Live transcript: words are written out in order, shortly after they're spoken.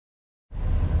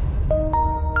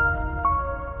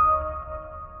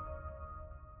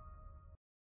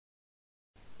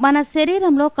మన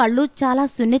శరీరంలో కళ్ళు చాలా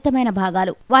సున్నితమైన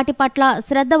భాగాలు. వాటి పట్ల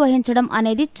శ్రద్ధ వహించడం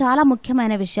అనేది చాలా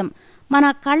ముఖ్యమైన విషయం. మన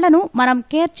కళ్ళను మనం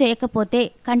కేర్ చేయకపోతే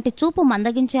కంటి చూపు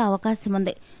మందగించే అవకాశం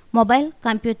ఉంది. మొబైల్,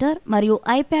 కంప్యూటర్ మరియు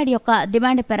ఐప్యాడ్ యొక్క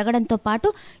డిమాండ్ పెరగడంతో పాటు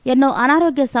ఎన్నో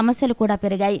అనారోగ్య సమస్యలు కూడా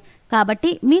పెరిగాయి.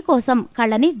 కాబట్టి మీకోసం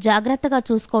కళ్ళని జాగ్రత్తగా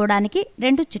చూసుకోవడానికి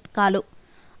 2 చిట్కాలు.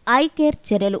 ఐ కేర్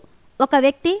చర్యలు. ఒక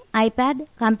వ్యక్తి ఐప్యాడ్,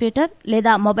 కంప్యూటర్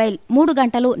లేదా మొబైల్ 3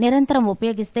 గంటలు నిరంతరం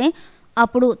ఉపయోగిస్తే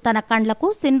అప్పుడు తన కండ్లకు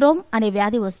సిండ్రోమ్ అనే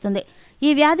వ్యాధి వస్తుంది. ఈ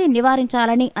వ్యాధి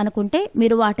నివారించాలని అనుకుంటే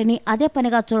మీరు వాటిని అదే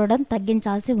పనిగా చూడడం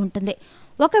తగ్గించాల్సి ఉంటుంది.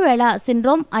 ఒకవేళ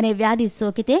సిండ్రోమ్ అనే వ్యాధి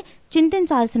సోకితే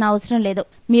చింతించాల్సిన అవసరం లేదు.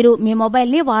 మీరు మీ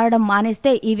మొబైల్ని వాడడం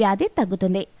మానేస్తే ఈ వ్యాధి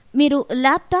తగ్గుతుంది. మీరు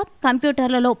ల్యాప్టాప్,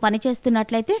 కంప్యూటర్లలో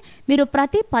పనిచేస్తున్నట్లయితే మీరు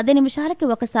ప్రతి 10 నిమిషాలకి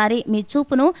ఒకసారి మీ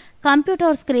చూపును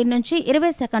కంప్యూటర్ స్క్రీన్ నుంచి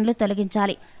 20 సెకండ్లు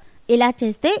తొలగించాలి. ఇలా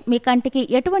చేస్తే మీ కంటికి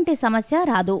ఎటువంటి సమస్య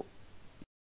రాదు.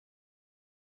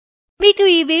 మీకు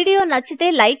ఈ వీడియో నచ్చితే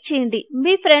లైక్ చేయండి,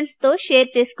 మీ ఫ్రెండ్స్ తో షేర్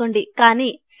చేసుకోండి, కానీ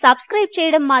సబ్స్క్రైబ్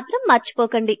చేయడం మాత్రం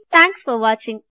మర్చిపోకండి. Thanks for watching.